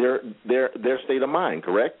their state of mind,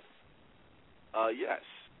 correct? Yes.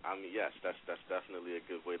 Yes, that's definitely a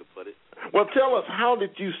good way to put it. Well, tell us, how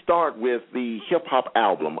did you start with the hip-hop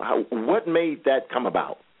album? What made that come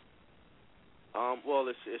about? Well,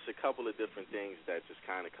 it's a couple of different things that just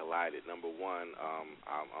kind of collided. Number one,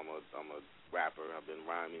 I'm a rapper. I've been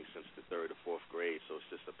rhyming since the 3rd or 4th grade, so it's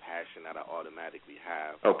just a passion that I automatically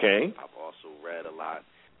have. Okay. I've also read a lot.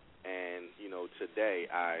 And, today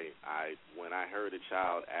when I heard a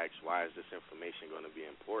child ask, why is this information going to be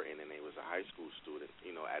important, and they was a high school student,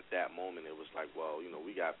 at that moment it was like, well,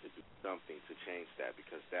 we got to do something to change that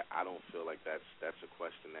because I don't feel like that's a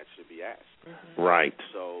question that should be asked. Mm-hmm. Right.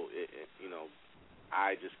 So,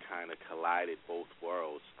 I just kind of collided both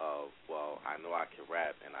worlds of, well, I know I can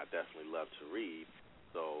rap and I definitely love to read,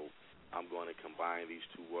 so I'm going to combine these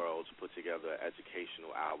two worlds, put together an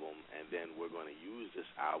educational album, and then we're going to use this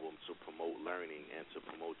album to promote learning and to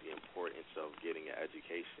promote the importance of getting an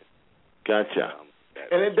education. Gotcha.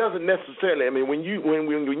 And it doesn't necessarily. When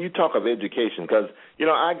you talk of education, because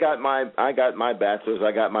I got my bachelor's,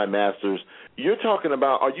 I got my master's. Are you talking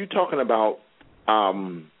about?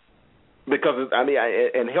 Because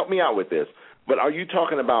and help me out with this. But are you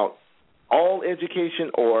talking about all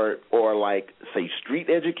education, or like, say, street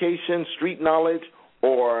education, street knowledge,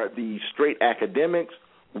 or the straight academics?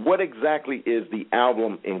 What exactly is the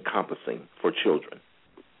album encompassing for children?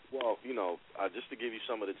 Well, just to give you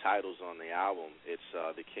some of the titles on the album, it's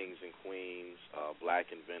The Kings and Queens,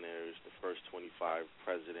 Black Inventors, The First 25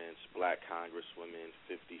 Presidents, Black Congresswomen,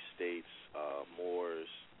 50 States, Moors.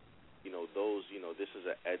 This is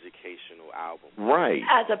an educational album. Right.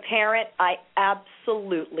 As a parent, I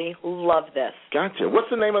absolutely love this. Gotcha. What's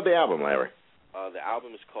the name of the album, Larry? The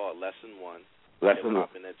album is called Lesson 1. Lesson 1.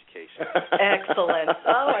 Hip-Hop in Education. Excellent.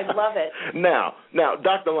 Oh, I love it. Now,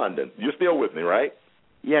 Dr. London, you're still with me, right?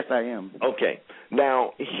 Yes, I am. Okay.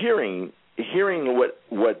 Now, hearing what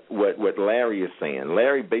Larry is saying,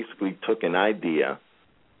 Larry basically took an idea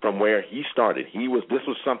from where he started. This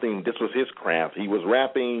was his craft. He was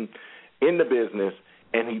rapping in the business,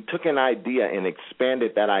 and he took an idea and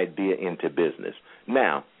expanded that idea into business.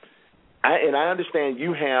 Now, I understand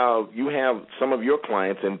you have some of your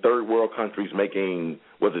clients in third world countries making,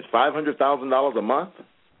 was it $500,000 a month?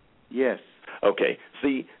 Yes. Okay.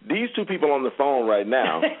 See, these two people on the phone right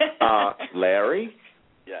now, Larry,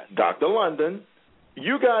 yes, Dr. London,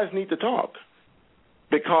 you guys need to talk.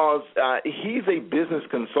 Because he's a business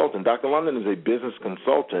consultant. Dr. London is a business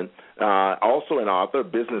consultant, also an author,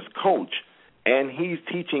 business coach, and he's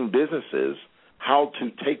teaching businesses how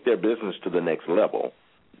to take their business to the next level.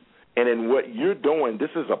 And in what you're doing,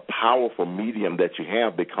 this is a powerful medium that you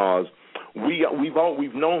have, because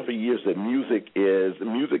we've known for years that music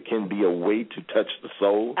can be a way to touch the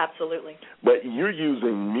soul. Absolutely. But you're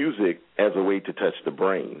using music as a way to touch the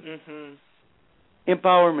brain. Mm-hmm.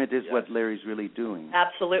 Empowerment is what Larry's really doing.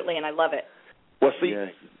 Absolutely, and I love it. Well, see,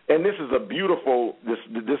 and this is a beautiful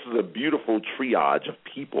triage of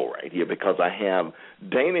people right here, because I have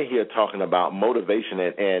Dana here talking about motivation,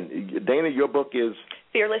 and Dana, your book is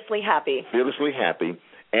Fearlessly Happy. Fearlessly Happy,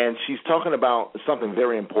 and she's talking about something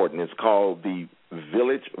very important. It's called the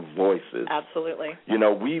Village Voices. Absolutely. And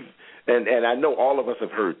I know all of us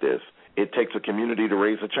have heard this. It takes a community to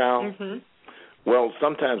raise a child. Mm-hmm. well,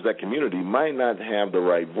 sometimes that community might not have the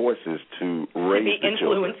right voices to raise be the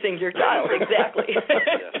influencing your child, exactly.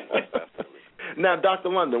 Now, Dr.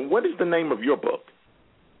 London, what is the name of your book?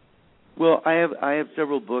 Well, I have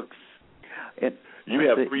several books. And you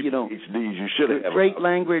have three PhDs. You should have. Great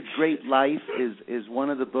Language, Great Life is one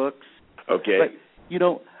of the books. Okay. But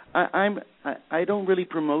I don't really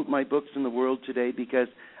promote my books in the world today because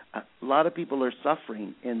a lot of people are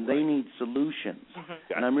suffering and they need solutions.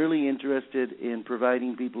 Mm-hmm. And I'm really interested in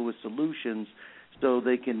providing people with solutions so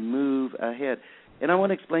they can move ahead. And I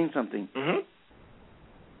want to explain something. Mm-hmm.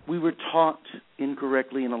 We were taught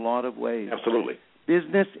incorrectly in a lot of ways. Absolutely.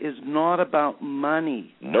 Business is not about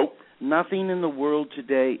money. Nope. Nothing in the world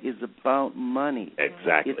today is about money.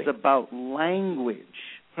 Exactly. It's about language.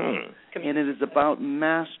 And it is about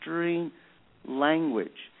mastering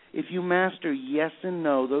language. If you master yes and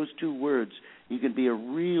no, those two words, you can be a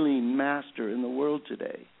really master in the world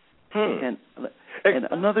today. And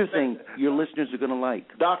another thing your listeners are going to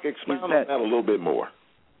like. Doc, expound on that a little bit more.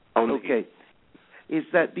 Okay. Is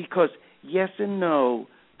that because yes and no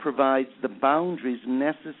provides the boundaries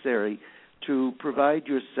necessary to provide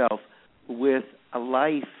yourself with a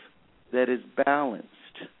life that is balanced.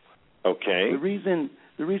 Okay. The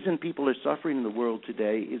reason people are suffering in the world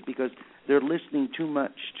today is because they're listening too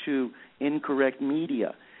much to incorrect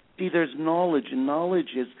media. See, there's knowledge, and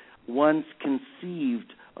knowledge is once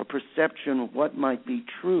conceived a perception of what might be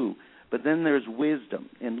true, but then there's wisdom.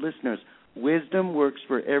 And listeners, wisdom works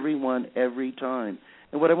for everyone every time.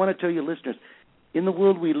 And what I want to tell you, listeners, in the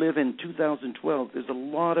world we live in 2012, there's a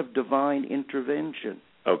lot of divine intervention.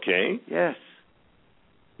 Okay. Yes.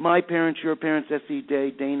 My parents, your parents, S.E.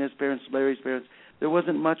 Day, Dana's parents, Larry's parents, there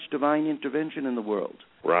wasn't much divine intervention in the world.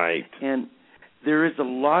 Right. And there is a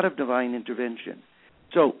lot of divine intervention.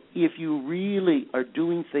 So if you really are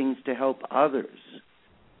doing things to help others,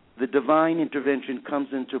 the divine intervention comes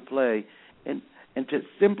into play. And to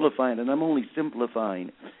simplify it, and I'm only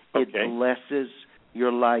simplifying, it blesses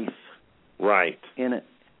your life. Right. In it.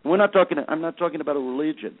 I'm not talking about a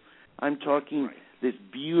religion. I'm talking this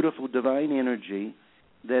beautiful divine energy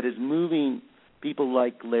that is moving people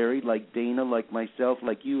like Larry, like Dana, like myself,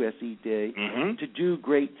 like you, S.E. Day, to do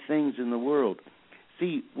great things in the world.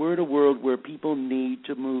 See, we're in a world where people need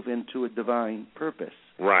to move into a divine purpose.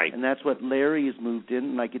 Right. And that's what Larry has moved in,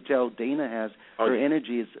 and I could tell Dana has. Her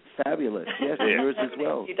energy is fabulous. Yes, and yours as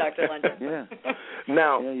well. Thank you, Dr. London. Yeah.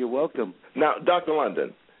 Now, you're welcome. Now, Dr.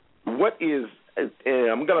 London, what is,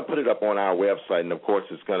 I'm going to put it up on our website, and of course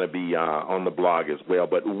it's going to be on the blog as well,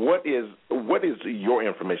 but what is your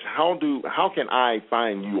information? How can I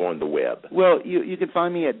find you on the web? Well, you can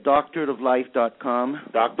find me at doctorateoflife.com.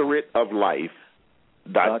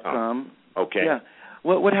 Doctorateoflife.com. Okay. Yeah.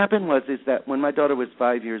 What happened was that when my daughter was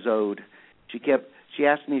 5 years old, she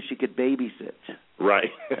asked me if she could babysit. Right.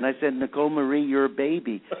 And I said, Nicole Marie, you're a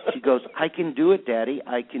baby. She goes, I can do it, Daddy.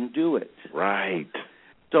 I can do it. Right.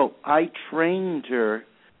 So I trained her.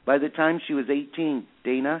 By the time she was 18,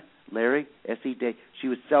 Dana, Larry, S.E. Day, she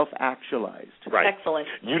was self-actualized. Right. Excellent.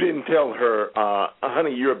 You didn't tell her,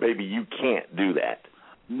 honey, you're a baby, you can't do that.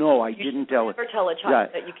 No, I didn't tell her. Never tell a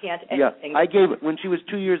child that you can't anything. Yeah, when she was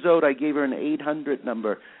 2 years old, I gave her an 800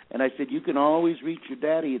 number, and I said, you can always reach your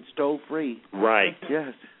daddy. It's toll-free. Right.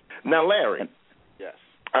 Yes. Now, Larry. Yes.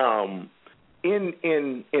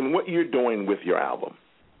 In what you're doing with your album,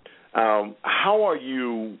 how are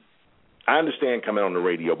you, I understand coming on the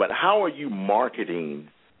radio, but how are you marketing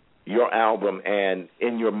your album and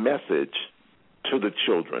in your message to the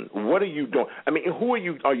children? What are you doing? I mean, who are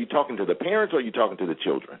you talking to the parents or are you talking to the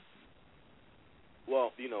children?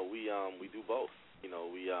 Well, we do both.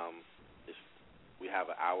 We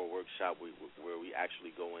have an hour workshop where we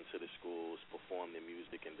actually go into the schools, perform the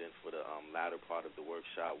music, and then for the latter part of the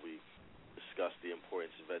workshop, we discuss the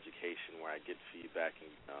importance of education, where I get feedback and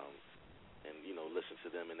listen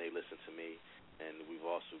to them and they listen to me. And we've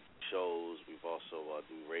also shows, we've also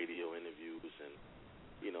do radio interviews, and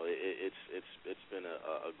it's been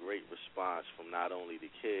a great response from not only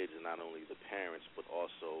the kids and not only the parents, but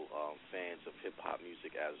also fans of hip hop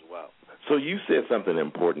music as well. So you said something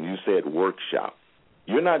important. You said workshop.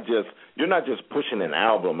 You're not just pushing an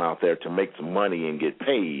album out there to make some money and get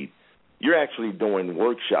paid. You're actually doing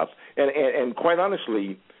workshops. And quite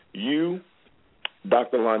honestly, you,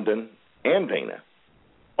 Dr. London, and Dana,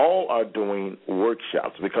 all are doing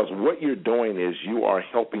workshops because what you're doing is you are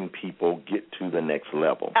helping people get to the next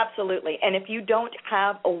level. Absolutely. And if you don't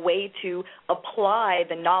have a way to apply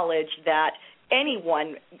the knowledge that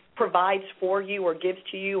anyone provides for you or gives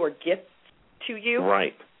to you or gifts to you,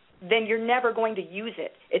 right, then you're never going to use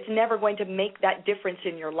it. It's never going to make that difference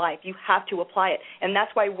in your life. You have to apply it, and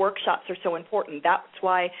that's why workshops are so important. That's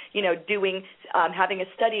why, doing having a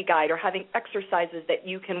study guide or having exercises that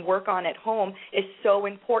you can work on at home is so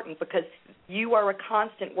important, because you are a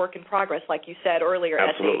constant work in progress, like you said earlier.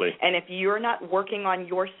 Absolutely. Essie. And if you're not working on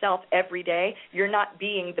yourself every day, you're not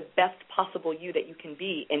being the best possible you that you can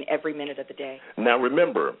be in every minute of the day. Now,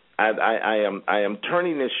 remember, I am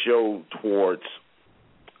turning this show towards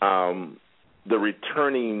the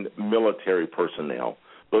returning military personnel,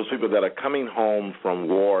 those people that are coming home from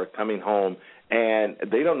war, coming home, and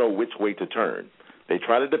they don't know which way to turn. They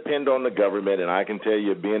try to depend on the government, and I can tell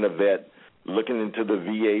you, being a vet, looking into the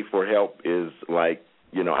VA for help is like,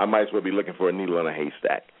 I might as well be looking for a needle in a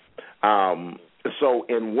haystack. And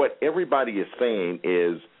what everybody is saying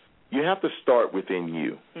is you have to start within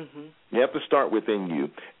you. Mm-hmm. You have to start within you.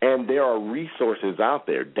 And there are resources out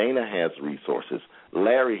there. Dana has resources.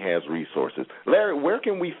 Larry has resources. Larry, where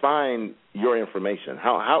can we find your information?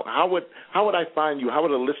 How would I find you? How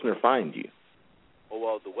would a listener find you? Oh,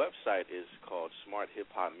 well, the website is called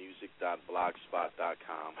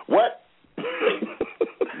smarthiphopmusic.blogspot.com. What?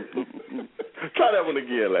 Try that one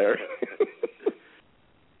again, Larry.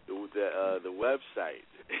 The website.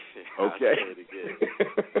 Okay. I'll say it again.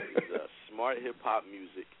 It's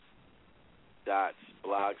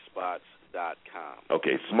smarthiphopmusic.blogspot.com.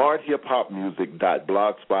 Okay,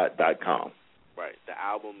 smarthiphopmusic.blogspot.com. Right. The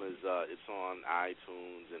album is it's on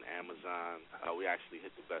iTunes and Amazon. We actually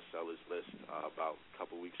hit the bestsellers list about a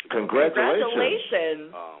couple weeks ago.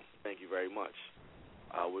 Congratulations. Thank you very much.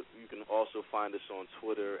 You can also find us on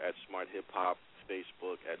Twitter at Smart Hip Hop,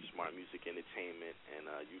 Facebook at Smart Music Entertainment, and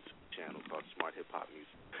a YouTube channel called Smart Hip Hop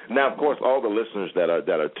Music. Now, of course, all the listeners that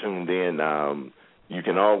are tuned in, you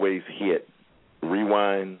can always hit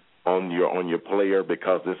rewind on your player,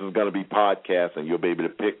 because this is going to be podcast, and you'll be able to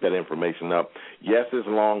pick that information up. Yes, it's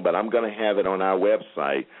long, but I'm going to have it on our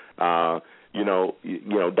website.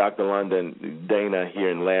 Dr. London, Dana here,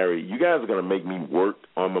 and Larry, you guys are going to make me work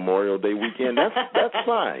on Memorial Day weekend. That's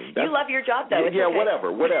fine. You love your job, though. It's okay.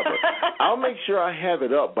 Whatever. I'll make sure I have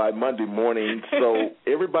it up by Monday morning, so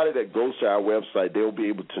everybody that goes to our website, they'll be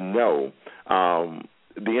able to know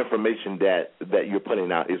the information that you're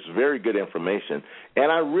putting out. It's very good information,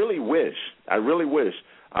 and I really wish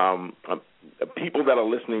people that are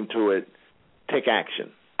listening to it take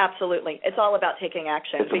action. Absolutely. It's all about taking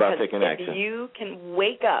action. It's about taking action. If you can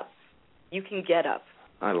wake up, you can get up.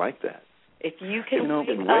 I like that. If you can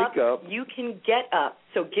wake up, you can get up.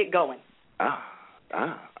 So get going.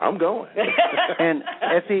 I'm going. And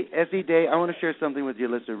Essie Day, I want to share something with your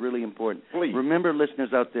listener, really important. Please. Remember,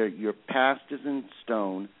 listeners out there, your past is in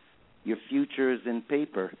stone, your future is in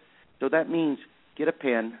paper. So that means get a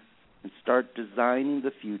pen and start designing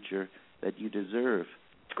the future that you deserve.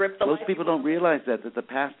 Most people don't realize that the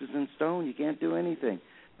past is in stone. You can't do anything.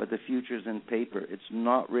 But the future's in paper. It's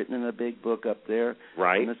not written in a big book up there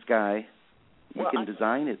in the sky. You can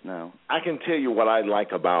design it now. I can tell you what I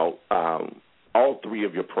like about all three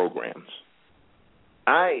of your programs.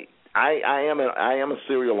 I am a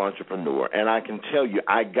serial entrepreneur, and I can tell you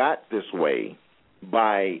I got this way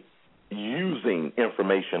by using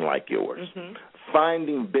information like yours,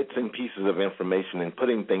 finding bits and pieces of information and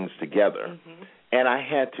putting things together. And I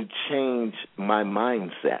had to change my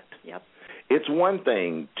mindset. Yep. It's one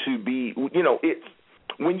thing to be, it's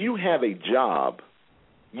when you have a job,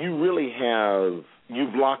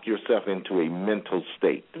 you've locked yourself into a mental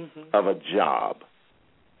state of a job,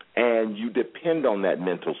 and you depend on that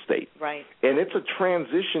mental state. Right. And it's a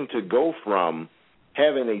transition to go from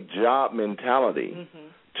having a job mentality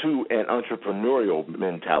to an entrepreneurial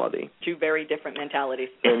mentality. Two very different mentalities.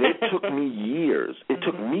 And it took me years. It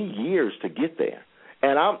took me years to get there.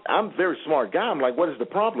 And I'm a very smart guy. I'm like, what is the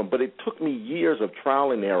problem? But it took me years of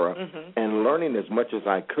trial and error and learning as much as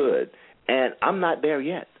I could. And I'm not there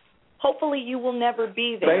yet. Hopefully you will never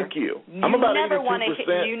be there. Thank you. I'm about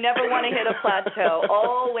 82%. You never want to hit a plateau.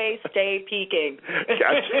 Always stay peaking.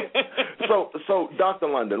 Gotcha. So, Dr.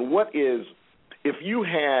 London, if you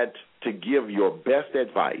had to give your best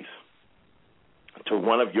advice to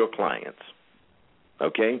one of your clients,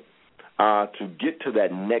 okay, to get to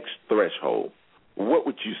that next threshold, what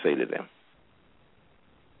would you say to them?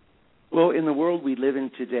 Well, in the world we live in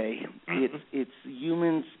today, it's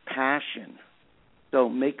humans' passion. So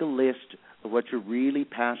make a list of what you're really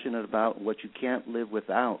passionate about, what you can't live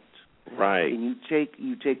without. Right. And you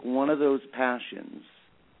take one of those passions,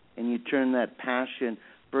 and you turn that passion,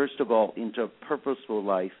 first of all, into a purposeful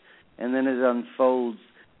life, and then it unfolds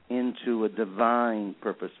into a divine,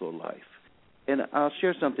 purposeful life. And I'll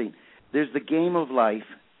share something. There's the game of life,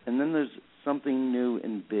 and then there's something new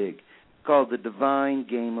and big. It's called the Divine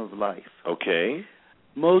Game of Life. Okay.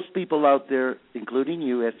 Most people out there, including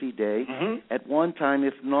you, S.E. Day, at one time,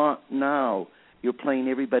 if not now, you're playing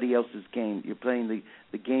everybody else's game. You're playing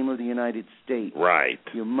the game of the United States. Right.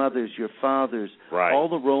 Your mothers, your fathers, right. all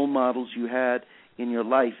the role models you had in your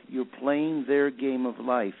life. You're playing their game of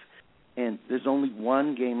life. And there's only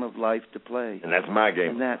one game of life to play. And that's my game.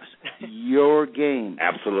 And that's your game.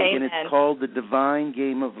 Absolutely. Amen. And it's called the Divine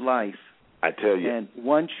Game of Life. I tell you. And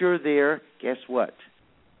once you're there, guess what?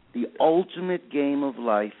 The ultimate game of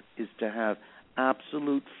life is to have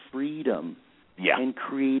absolute freedom in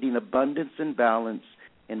creating abundance and balance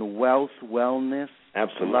and wealth, wellness,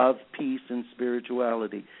 love, peace, and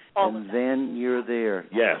spirituality. And then you're there.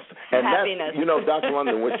 Yes. And happiness. That's, Dr.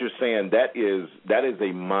 London, what you're saying, that is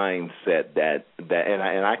a mindset that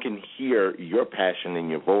and I can hear your passion in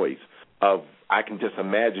your voice of I can just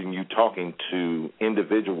imagine you talking to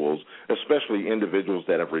individuals, especially individuals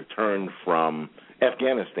that have returned from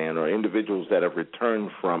Afghanistan or individuals that have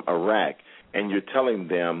returned from Iraq, and you're telling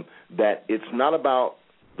them that it's not about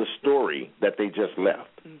the story that they just left.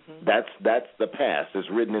 That's the past. It's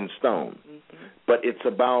written in stone. But it's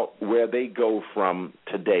about where they go from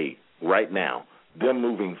today, right now, them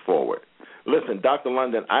moving forward. Listen, Dr.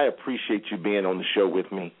 London, I appreciate you being on the show with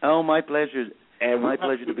me. Oh, my pleasure. And my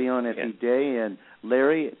pleasure to be on every day. And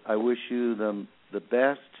Larry, I wish you the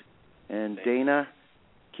best. And Dana,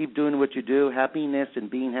 keep doing what you do. Happiness and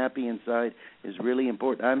being happy inside is really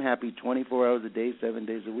important. I'm happy 24 hours a day, 7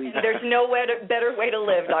 days a week. There's no better way to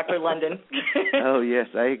live, Dr. London. Oh, yes,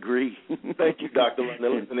 I agree. Thank you, Dr.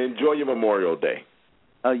 London. Listen, enjoy your Memorial Day.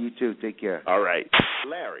 Oh, you too. Take care. All right.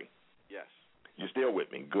 Larry. Yes. You're still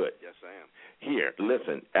with me? Good. Yes, I am. Here,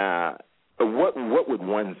 listen, what would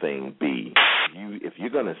one thing be if you're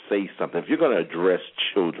going to say something, if you're going to address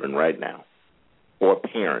children right now or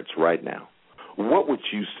parents right now, what would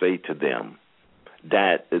you say to them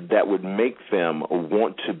that would make them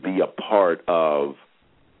want to be a part of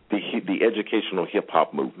the educational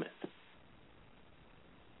hip-hop movement?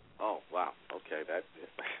 Oh, wow. Okay, that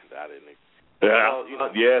didn't...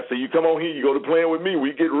 Yeah, so you come on here, you go to playing with me,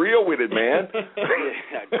 we get real with it, man.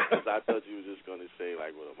 Yeah, because I thought you were just going to say,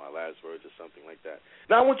 like, my last words or something like that.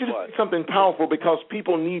 Now, I want you to say something powerful because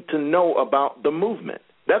people need to know about the movement.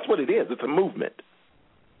 That's what it is. It's a movement.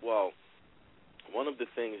 Well, one of the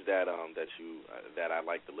things that I'd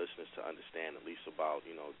like the listeners to understand, at least about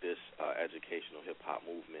this educational hip hop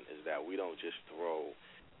movement, is that we don't just throw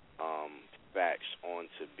facts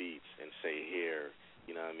onto beats and say here,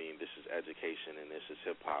 this is education and this is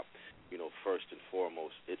hip hop. First and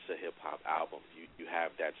foremost, it's a hip hop album. You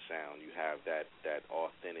have that sound, you have that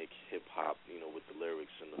authentic hip hop, with the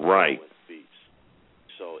lyrics and the beats.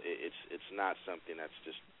 So it's not something that's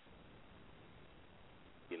just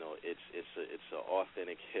it's an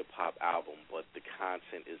authentic hip-hop album, but the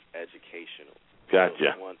content is educational.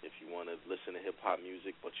 Gotcha. So if you want to listen to hip-hop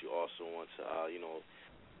music, but you also want to,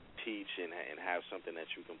 teach and have something that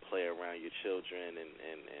you can play around your children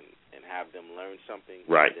and have them learn something,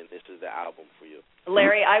 then this is the album for you.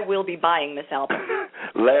 Larry, I will be buying this album.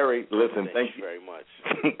 Larry, listen, thank you very much.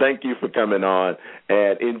 Thank you for coming on,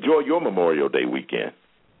 and enjoy your Memorial Day weekend.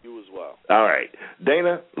 You as well. All right.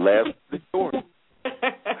 Dana, last story.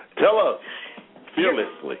 Tell us,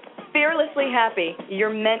 fearlessly. Fearlessly happy.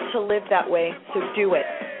 You're meant to live that way, so do it.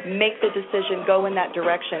 Make the decision. Go in that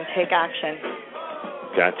direction. Take action.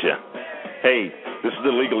 Gotcha. Hey, this is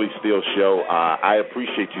the Legally Steel Show. I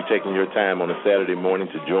appreciate you taking your time on a Saturday morning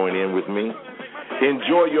to join in with me.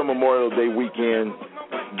 Enjoy your Memorial Day weekend.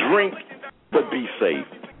 Drink, but be safe.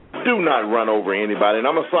 Do not run over anybody. And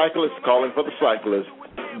I'm a cyclist calling for the cyclists.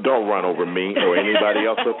 Don't run over me or anybody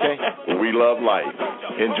else, okay? We love life.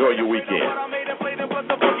 Enjoy your weekend.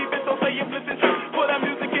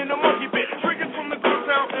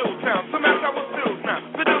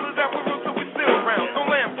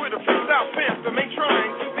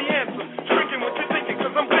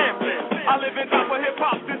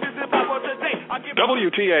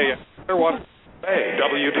 WTA,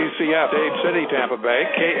 WDCF, Dade City, Tampa Bay,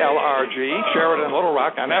 KLRG, Sheridan, Little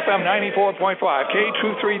Rock, and FM 94.5,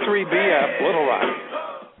 K233BF, Little Rock.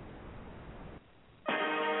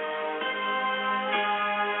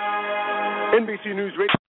 NBC News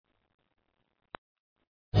Radio.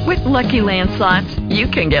 With Lucky Land Slots, you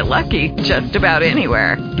can get lucky just about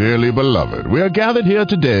anywhere. Dearly beloved, we are gathered here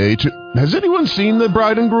today to... Has anyone seen the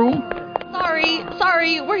bride and groom?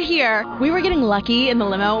 Sorry, we're here. We were getting lucky in the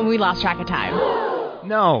limo and we lost track of time.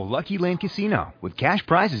 No, Lucky Land Casino, with cash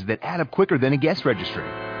prizes that add up quicker than a guest registry.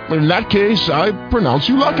 in that case, I pronounce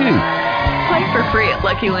you lucky. Play for free at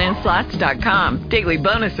LuckyLandSlots.com. Daily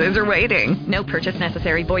bonuses are waiting. No purchase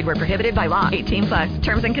necessary. Void where prohibited by law. 18+.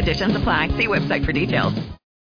 Terms and conditions apply. See website for details.